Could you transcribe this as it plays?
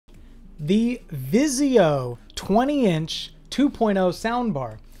the VIZIO 20-inch 2.0 sound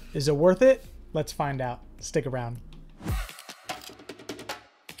bar. Is it worth it? Let's find out. Stick around.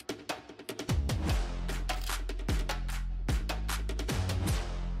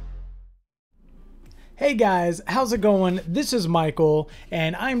 Hey guys, how's it going? This is Michael,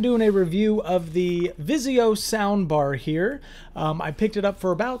 and I'm doing a review of the VIZIO Sound Bar here. I picked it up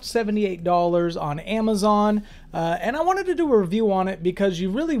for about $78 on Amazon, and I wanted to do a review on it because you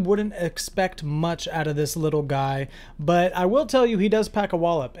really wouldn't expect much out of this little guy, but I will tell you he does pack a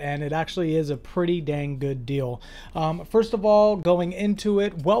wallop, and it actually is a pretty dang good deal. First of all, going into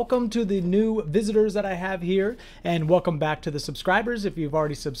it, welcome to the new visitors that I have here, and welcome back to the subscribers if you've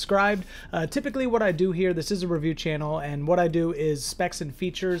already subscribed. Typically what I do here, this is a review channel, and what I do is specs and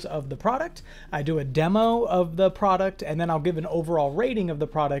features of the product. I do a demo of the product, and then I'll give an overall rating of the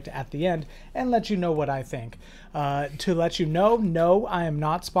product at the end and let you know what I think. To let you know, no, I am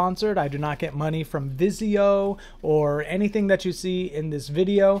not sponsored. I do not get money from VIZIO or anything that you see in this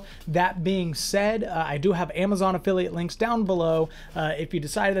video. That being said, I do have Amazon affiliate links down below. If you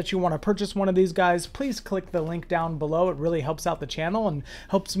decide that you want to purchase one of these guys, please click the link down below. It really helps out the channel and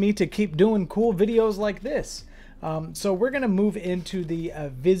helps me to keep doing cool videos like this. So we're going to move into the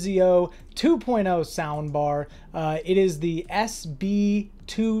VIZIO 2.0 soundbar. It is the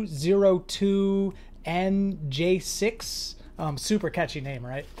SB2020n-J6. Super catchy name,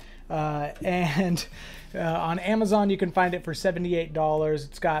 right? And on Amazon you can find it for $78.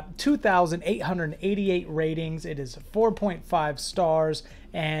 It's got 2,888 ratings. It is 4.5 stars.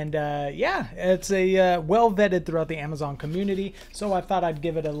 And yeah, it's a well vetted throughout the Amazon community. So I thought I'd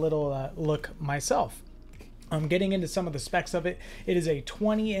give it a little look myself. Getting into some of the specs of it, it is a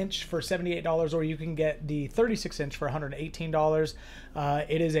 20-inch for $78, or you can get the 36-inch for $118.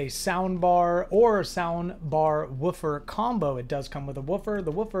 It is a sound bar or sound bar woofer combo. It does come with a woofer.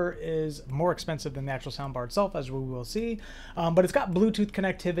 The woofer is more expensive than the actual sound bar itself, as we will see, but it's got Bluetooth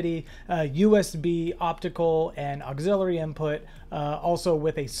connectivity, USB, optical, and auxiliary input, also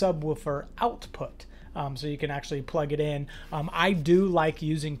with a subwoofer output. So you can actually plug it in. I do like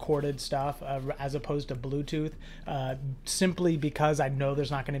using corded stuff as opposed to Bluetooth, simply because I know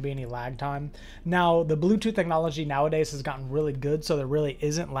there's not going to be any lag time. Now, the Bluetooth technology nowadays has gotten really good, so there really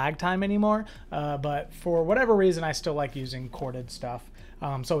isn't lag time anymore. But for whatever reason, I still like using corded stuff.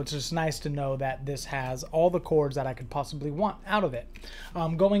 So it's just nice to know that this has all the cords that I could possibly want out of it.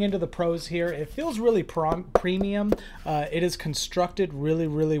 Going into the pros here, it feels really premium. It is constructed really,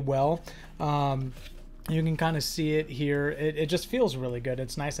 really well. You can kind of see it here. It just feels really good.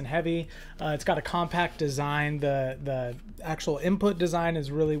 It's nice and heavy. It's got a compact design. The actual input design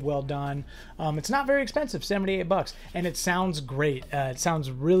is really well done. It's not very expensive, 78 bucks, and it sounds great. It sounds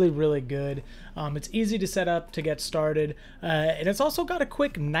really, really good. It's easy to set up to get started, and it's also got a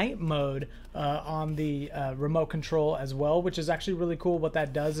quick night mode on the remote control as well, which is actually really cool. What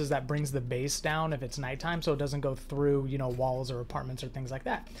that does is that brings the bass down if it's nighttime, so it doesn't go through, you know, walls or apartments or things like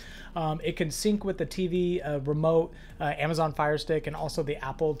that. It can sync with the TV remote, Amazon Fire Stick, and also the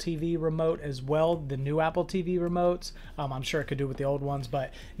Apple TV remote as well, the new Apple TV remotes. I'm sure it could do with the old ones,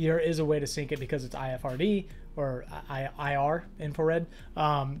 but there is a way to sync it because it's IFRD or IR, infrared,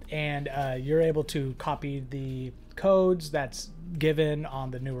 and you're able to copy the codes that's given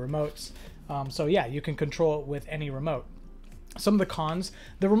on the new remotes. So yeah, you can control it with any remote. Some of the cons,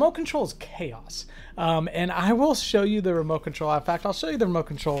 the remote control is chaos. And I will show you the remote control. In fact, I'll show you the remote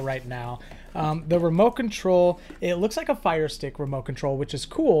control right now. The remote control, it looks like a Fire Stick remote control, which is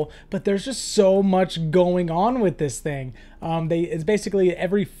cool, but there's just so much going on with this thing. It's basically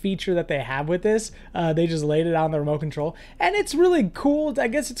every feature that they have with this, they just laid it on the remote control, and it's really cool. I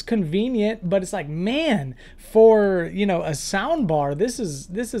guess it's convenient, but it's like, man, for, you know, a sound bar, this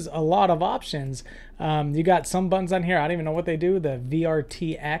is a lot of options. You got some buttons on here. I don't even know what they do. The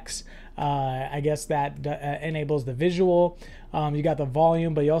VRTX, I guess that enables the visual. You got the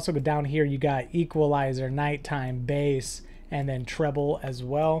volume, but you also go down here, you got equalizer, nighttime, bass, and then treble as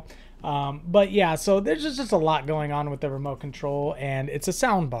well. But yeah, so there's just a lot going on with the remote control, and it's a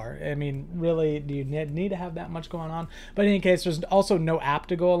sound bar. I mean, really, do you need to have that much going on? But in any case, there's also no app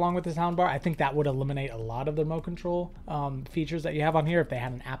to go along with the sound bar. I think that would eliminate a lot of the remote control features that you have on here if they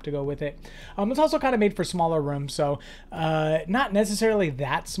had an app to go with it. It's also kind of made for smaller rooms, so not necessarily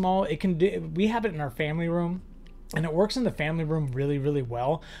that small. It can do, we have it in our family room, and it works in the family room really, really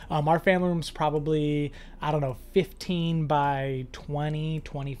well. Our family room's probably, I don't know, 15 by 20,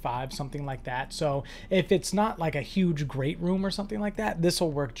 25, something like that. So if it's not like a huge great room or something like that, this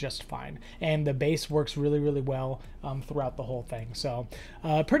will work just fine. And the bass works really, really well throughout the whole thing. So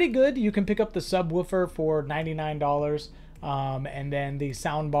pretty good. You can pick up the subwoofer for $99. and then the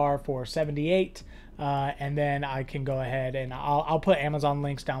sound bar for $78. And then I can go ahead and I'll put Amazon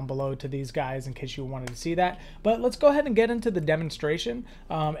links down below to these guys in case you wanted to see that. But let's go ahead and get into the demonstration,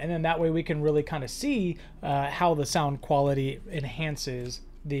 and then that way we can really kind of see how the sound quality enhances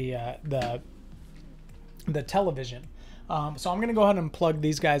the television. So I'm gonna go ahead and plug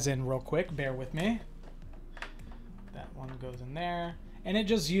these guys in real quick. Bear with me. That one goes in there, and it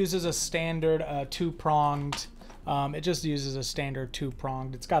just uses a standard two-pronged. It just uses a standard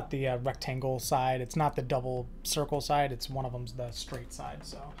two-pronged. It's got the rectangle side. It's not the double circle side. It's one of them's the straight side.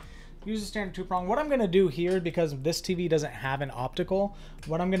 So use a standard two-prong. What I'm going to do here, because this TV doesn't have an optical,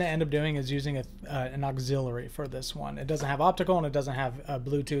 what I'm going to end up doing is using an auxiliary for this one. It doesn't have optical and it doesn't have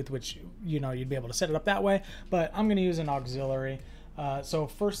Bluetooth, which, you know, you'd be able to set it up that way. But I'm going to use an auxiliary. So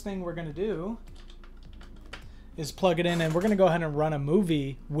first thing we're going to do is plug it in, and we're going to go ahead and run a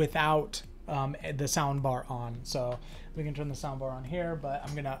movie without the sound bar on. So we can turn the sound bar on here, but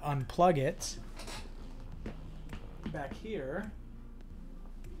I'm gonna unplug it back here.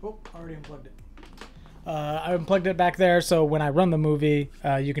 Oh, already unplugged it. I unplugged it back there, so when I run the movie,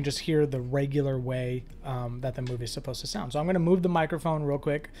 you can just hear the regular way that the movie is supposed to sound. So I'm gonna move the microphone real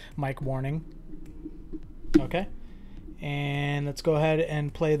quick. Mic warning. Okay, and let's go ahead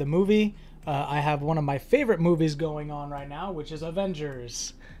and play the movie. I have one of my favorite movies going on right now, which is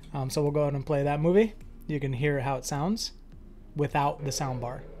Avengers. So we'll go ahead and play that movie. You can hear how it sounds without the sound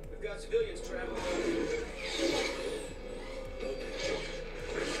bar. We've got civilians traveling.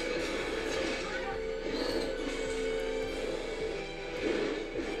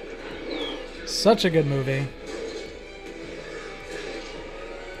 Such a good movie.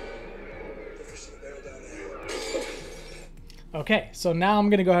 Okay, so now I'm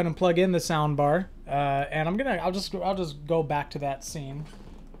gonna go ahead and plug in the sound bar, and I'll just go back to that scene.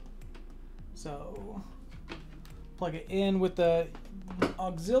 So plug it in with the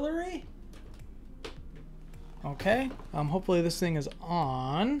auxiliary. Okay, hopefully this thing is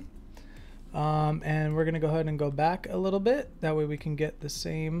on. And we're gonna go ahead and go back a little bit. That way we can get the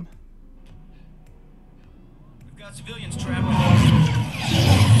same. We've got civilians traveling.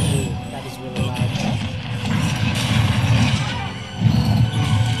 Ooh, that is really loud.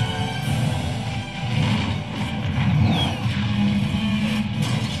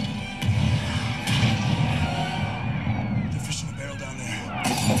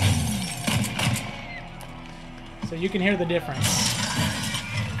 So you can hear the difference.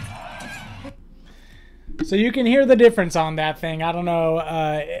 So you can hear the difference on that thing. I don't know.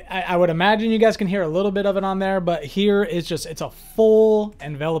 I would imagine you guys can hear a little bit of it on there, but here it's just, it's a full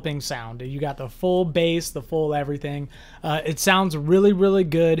enveloping sound. You got the full bass, the full everything. It sounds really, really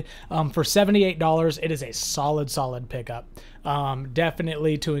good. For $78, it is a solid pickup.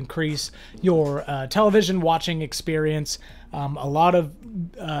 Definitely to increase your television watching experience. A lot of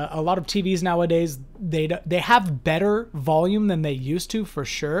TVs nowadays, they have better volume than they used to, for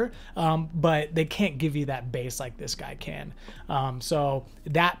sure, but they can't give you that bass like this guy can. So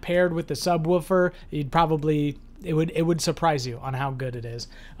that paired with the subwoofer, it would surprise you on how good it is.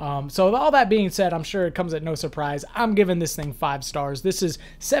 So all that being said, I'm sure it comes at no surprise. I'm giving this thing 5 stars. This is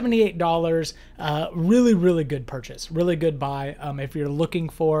 $78. Really good purchase. Really good buy. If you're looking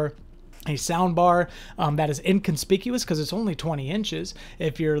for a sound bar that is inconspicuous because it's only 20 inches.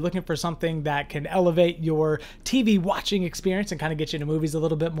 If you're looking for something that can elevate your TV watching experience and kind of get you into movies a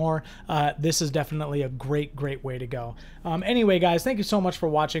little bit more, this is definitely a great way to go. Anyway, guys, thank you so much for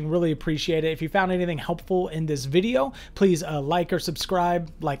watching. Really appreciate it. If you found anything helpful in this video, please like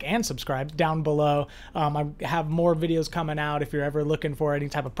and subscribe down below. I have more videos coming out. If you're ever looking for any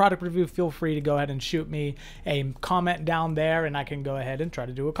type of product review, feel free to go ahead and shoot me a comment down there, and I can go ahead and try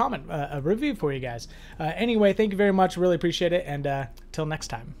to do a review for you guys. Anyway, thank you very much. Really appreciate it. And till next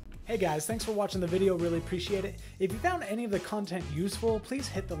time. Hey guys, thanks for watching the video. Really appreciate it. If you found any of the content useful, please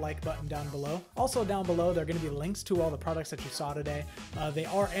hit the like button down below. Also down below, there are going to be links to all the products that you saw today. They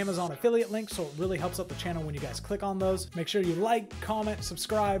are Amazon affiliate links, so it really helps out the channel when you guys click on those. Make sure you like, comment,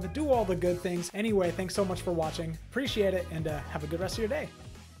 subscribe, do all the good things. Anyway, thanks so much for watching. Appreciate it, and have a good rest of your day.